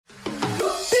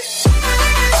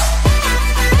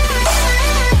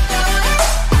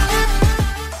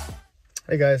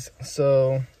Hey guys,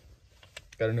 so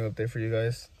got a new update for you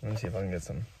guys. Let me see if I can get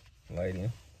some lighting.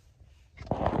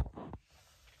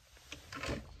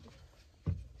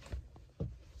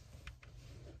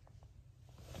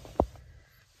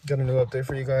 Got a new update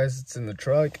for you guys. It's in the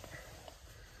truck.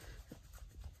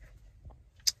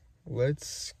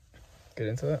 Let's get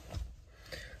into it.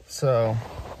 So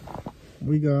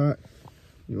we got,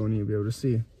 you won't even be able to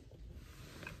see.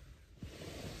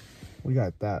 We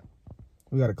got that.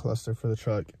 We got a cluster for the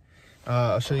truck.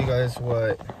 I'll show you guys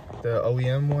what the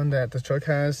OEM one that the truck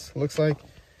has looks like.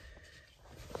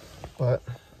 But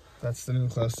that's the new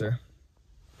cluster.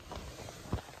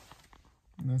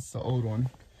 And that's the old one.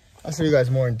 I'll show you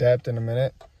guys more in depth in a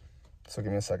minute. So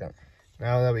give me a second.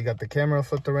 Now that we got the camera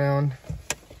flipped around,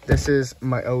 this is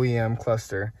my OEM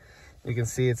cluster. You can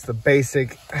see it's the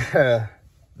basic,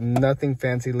 nothing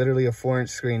fancy, literally a 4-inch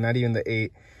screen, not even the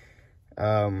 8.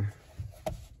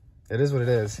 It is what it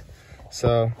is.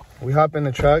 So we hop in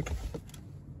the truck,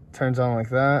 turns on like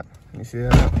that. You see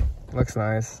that? Looks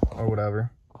nice or whatever.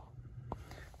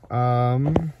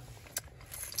 Go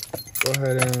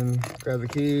ahead and grab the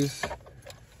keys,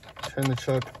 turn the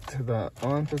truck to the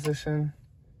on position.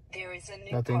 There is a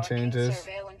new Nothing changes.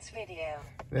 Video.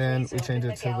 Then we change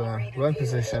it to the run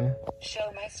position.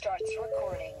 Show my starts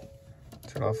recording.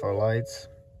 Turn off our lights.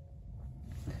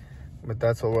 But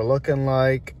that's what we're looking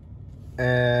like.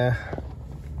 Turn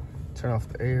off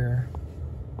the air.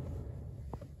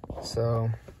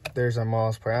 So there's our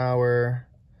miles per hour.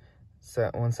 It's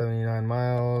at 179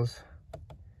 miles.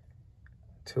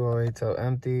 208 till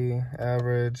empty.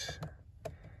 Average.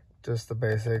 Just the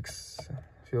basics.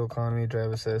 Fuel economy,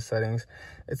 drive assist, settings.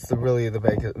 It's really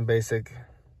the basic.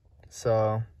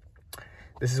 So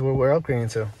this is what we're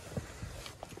upgrading to.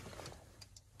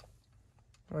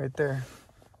 Right there.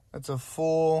 That's a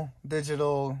full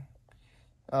digital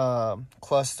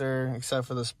cluster, except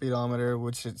for the speedometer,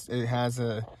 which it has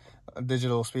a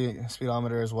digital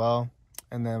speedometer as well.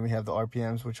 And then we have the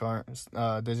RPMs, which aren't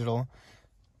digital,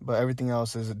 but everything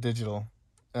else is digital.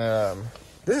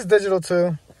 This is digital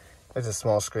too. It's a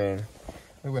small screen.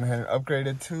 We went ahead and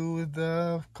upgraded to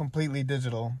the completely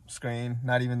digital screen,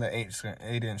 not even the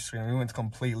 8-inch screen. We went to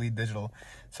completely digital.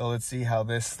 So let's see how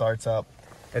this starts up.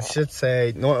 It should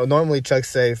say, normally trucks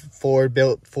say Ford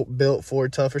built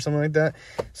Ford tough or something like that.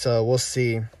 So we'll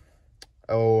see.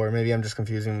 Or maybe I'm just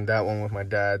confusing that one with my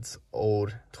dad's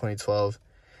old 2012.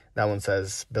 That one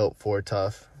says built Ford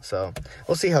tough. So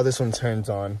we'll see how this one turns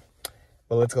on.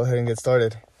 But let's go ahead and get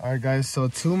started. All right, guys. So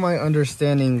to my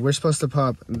understanding, we're supposed to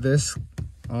pop this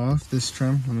off, this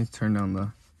trim. Let me turn down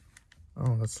the,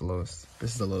 oh, that's the lowest.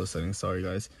 This is the lowest setting. Sorry,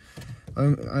 guys.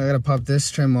 I gotta pop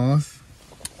this trim off,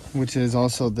 which is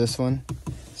also this one.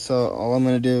 So all I'm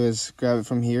gonna do is grab it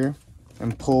from here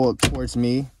and pull it towards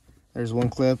me. There's one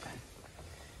clip.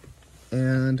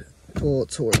 And pull it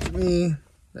towards me.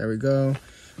 There we go.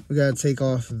 We gotta take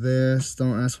off this.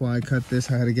 Don't ask why I cut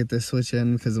this. I had to get this switch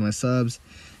in because of my subs.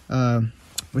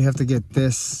 We have to get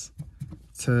this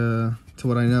to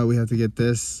what I know. We have to get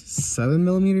this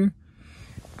 7mm.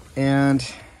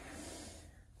 And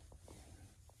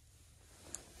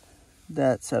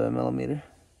that 7mm.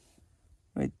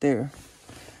 Right there.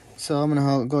 So I'm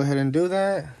gonna go ahead and do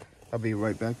that. I'll be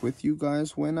right back with you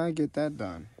guys when I get that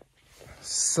done.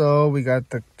 So we got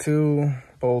the 2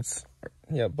 bolts.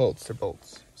 Yeah, bolts. They're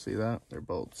bolts. See that? They're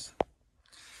bolts.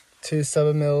 2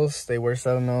 7mm. They were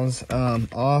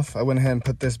 7mm off. I went ahead and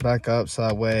put this back up so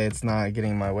that way it's not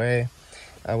getting in my way.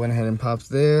 I went ahead and popped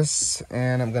this,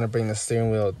 and I'm gonna bring the steering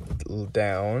wheel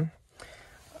down.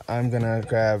 I'm gonna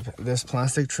grab this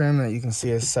plastic trim that you can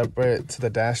see is separate to the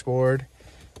dashboard,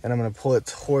 and I'm gonna pull it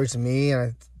towards me. And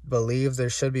I believe there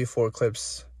should be 4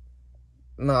 clips.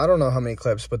 No, I don't know how many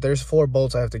clips, but there's 4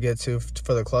 bolts I have to get to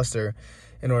for the cluster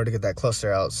in order to get that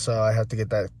cluster out. So I have to get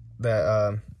that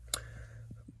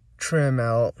trim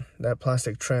out, that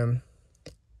plastic trim.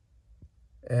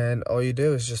 And all you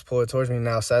do is just pull it towards me.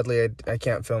 Now, sadly, I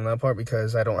can't film that part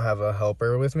because I don't have a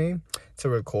helper with me to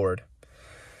record.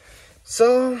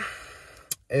 So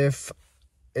if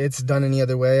it's done any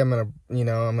other way, I'm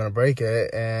gonna break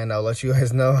it, and I'll let you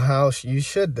guys know how you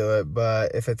should do it.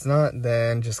 But if it's not,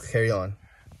 then just carry on.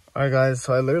 All right, guys,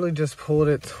 so I literally just pulled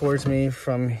it towards me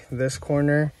from this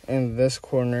corner and this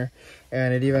corner,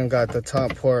 and it even got the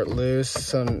top part loose.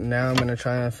 So now I'm gonna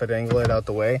try and finagle it out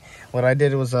the way. What I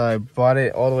did was I brought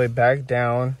it all the way back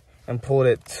down and pulled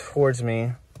it towards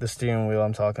me, the steering wheel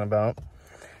I'm talking about.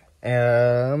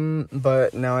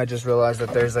 But now I just realized that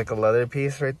there's like a leather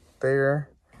piece right there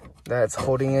that's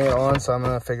holding it on, so I'm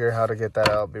gonna figure how to get that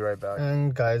out. I'll be right back.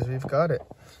 And guys, we've got it.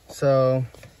 So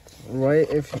right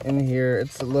in here,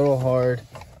 it's a little hard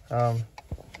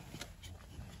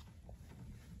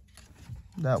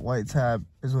That white tab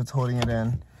is what's holding it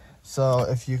in. So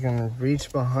if you can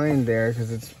reach behind there,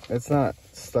 because it's not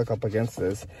stuck up against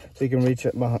this, so you can reach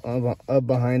it up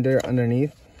behind there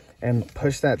underneath and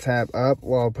push that tab up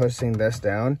while pushing this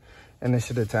down, and this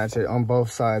should attach it on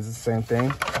both sides. It's the same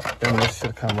thing. Then this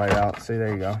should come right out. See,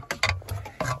 there you go.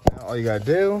 Now all you gotta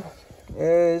do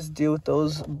is deal with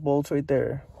those bolts right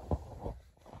there,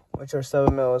 which are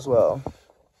 7mm as well.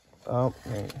 Oh,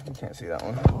 you can't see that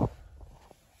one.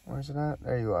 Where's it at?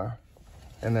 There you are.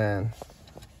 And then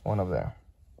one over there.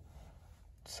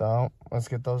 So let's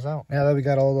get those out. Now that we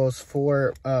got all those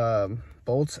 4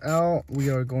 bolts out, we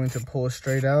are going to pull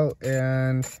straight out,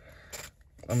 and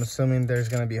I'm assuming there's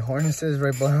going to be harnesses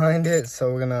right behind it.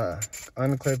 So we're going to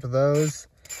unclip those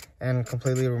and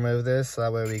completely remove this, so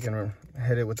that way we can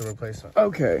hit it with the replacement.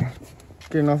 Okay,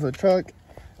 getting off the truck.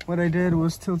 What I did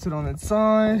was tilt it on its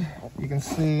side. You can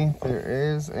see there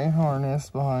is a harness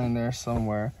behind there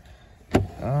somewhere.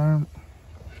 There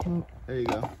you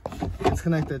go. It's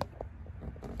connected.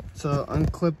 So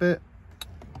unclip it,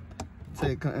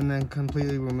 and then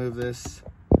completely remove this,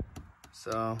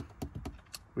 so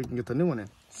we can get the new one in.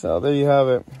 So there you have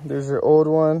it. There's your old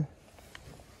one,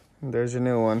 and there's your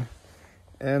new one,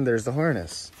 and there's the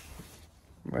harness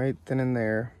right then and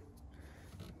there.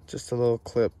 Just a little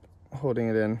clip holding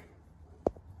it in.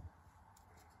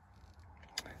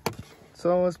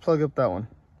 So let's plug up that one,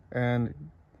 and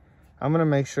I'm gonna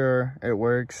make sure it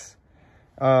works.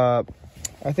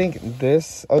 I think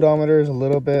this odometer is a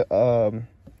little bit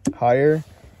higher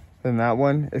than that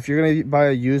one. If you're gonna buy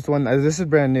a used one, this is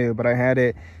brand new, but I had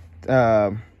it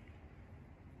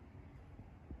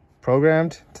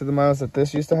programmed to the miles that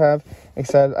this used to have,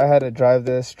 except I had to drive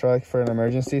this truck for an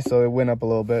emergency, so it went up a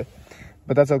little bit.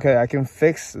 But that's okay. I can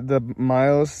fix the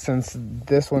miles since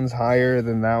this one's higher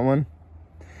than that one.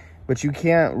 But you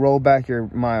can't roll back your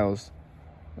miles.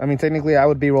 I mean, technically, I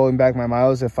would be rolling back my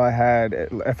miles if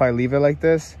I leave it like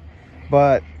this.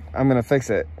 But I'm gonna fix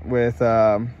it with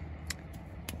that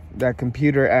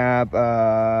computer app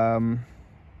that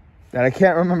I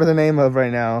can't remember the name of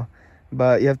right now.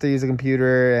 But you have to use a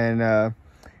computer and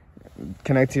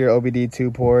connect to your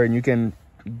OBD2 port, and you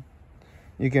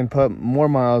can put more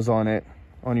miles on it,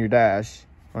 on your dash,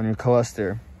 on your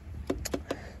cluster.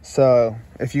 So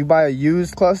if you buy a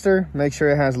used cluster, make sure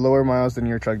it has lower miles than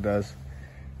your truck does.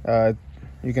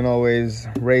 You can always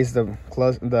raise the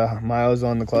miles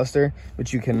on the cluster,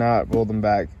 but you cannot roll them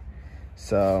back.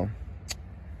 So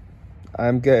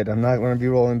I'm good. I'm not going to be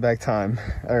rolling back time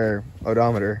or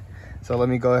odometer. So let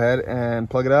me go ahead and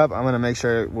plug it up. I'm going to make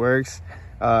sure it works.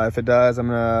 If it does, I'm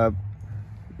going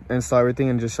to install everything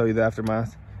and just show you the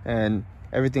aftermath. And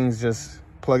everything's just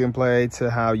plug and play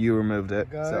to how you removed it.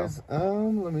 Guys, so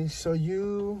let me show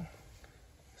you.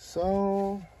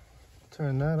 So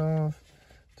turn that off.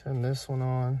 Turn this one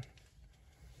on.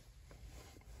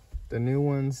 The new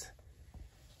one's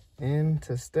in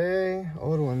to stay.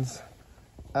 Old one's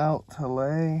out to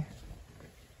lay.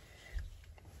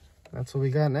 That's what we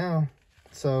got now.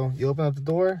 So you open up the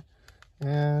door,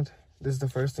 and this is the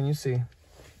first thing you see.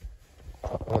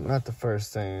 Well, not the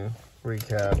first thing,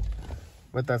 recap,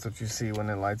 but that's what you see when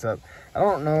it lights up. I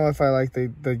don't know if I like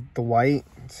the white.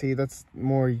 See, that's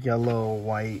more yellow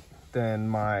white than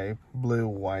my blue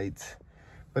white,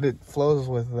 but it flows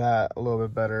with that a little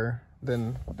bit better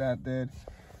than that did.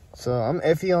 So I'm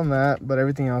iffy on that, but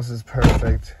everything else is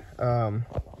perfect,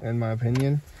 in my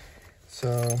opinion.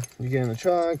 So you get in the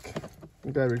truck,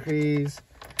 you grab your keys,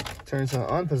 turn to the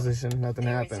on position, nothing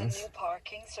happens. New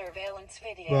parking surveillance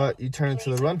video. But you turn it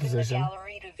to the run position. The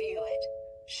gallery to view it.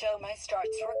 Show my starts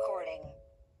recording.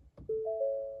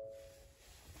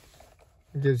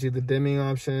 It gives you the dimming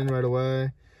option right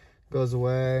away, goes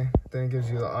away. Then it gives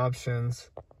you the options,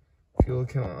 fuel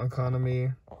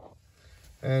economy,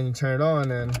 and you turn it on,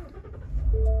 and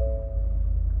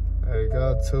there you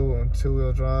go,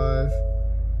 two-wheel drive.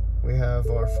 We have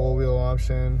our four-wheel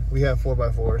option. We have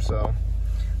 4x4, so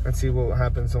let's see what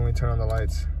happens when we turn on the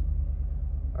lights.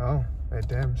 Oh, it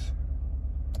dims.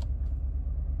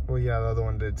 Well, yeah, the other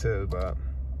one did too, but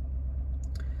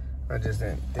I just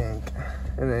didn't think.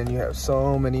 And then you have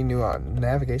so many new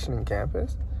navigation in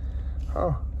campus.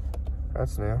 Oh,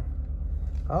 that's new.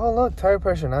 Oh, look, tire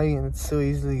pressure. Now it's so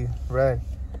easily read.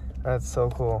 That's so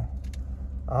cool.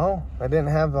 Oh, I didn't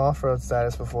have the off-road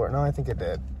status before. No, I think it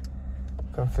did.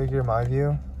 Configure my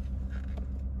view.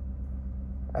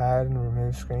 Add and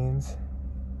remove screens.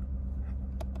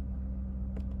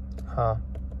 Huh.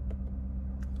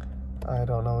 I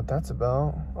don't know what that's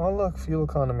about. Oh, look, fuel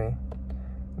economy.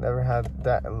 Never had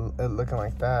that looking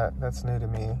like that. That's new to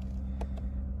me.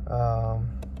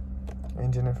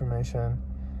 Engine information.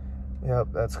 Yep,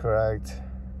 that's correct.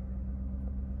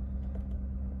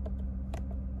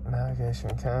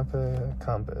 Navigation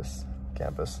compass.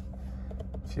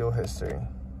 Fuel history.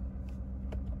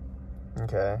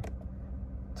 Okay.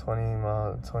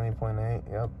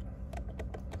 20.8, yep.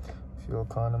 Fuel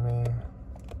economy.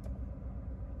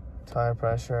 Tire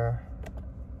pressure.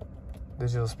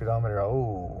 Digital speedometer.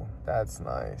 Oh, that's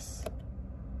nice.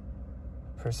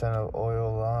 Percent of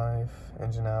oil life.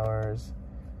 Engine hours.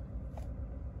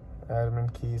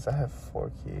 Admin keys. I have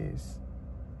 4 keys.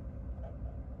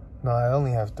 No, I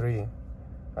only have 3.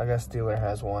 I guess dealer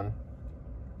has 1.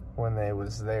 When they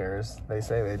was theirs. They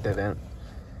say they didn't.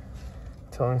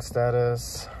 Towing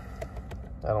status.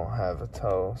 I don't have a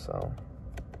tow, so.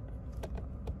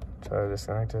 Trailer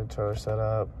disconnected. Trailer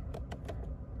setup.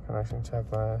 Connection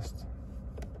checklist.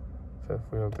 5th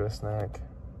wheel gooseneck.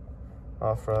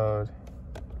 Off-road.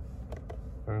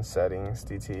 And settings.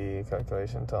 DTE.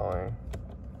 Calculation towing.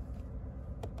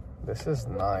 This is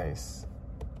nice.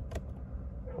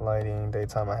 Lighting.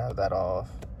 Daytime, I have that off.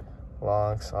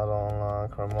 Locks. Auto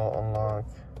unlock. Remote unlock.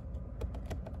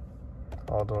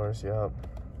 All doors, yep.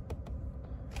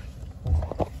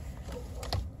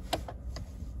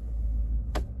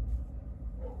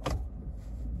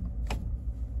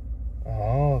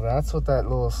 Oh, that's what that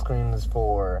little screen is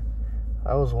for.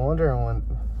 I was wondering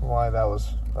what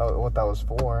that was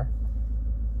for.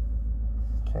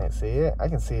 Can't see it? I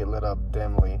can see it lit up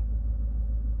dimly.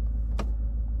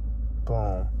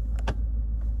 Boom.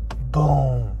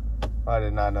 Boom. I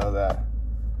did not know that.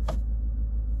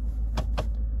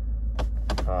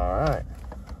 Alright.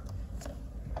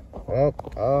 Well,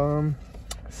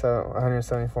 so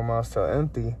 174 miles till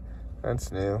empty.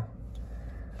 That's new.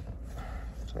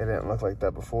 It didn't look like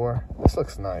that before. This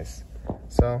looks nice.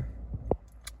 So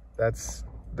that's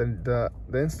the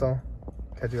install.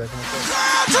 Catch you guys in the next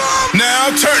one.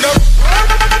 Now turn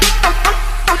up.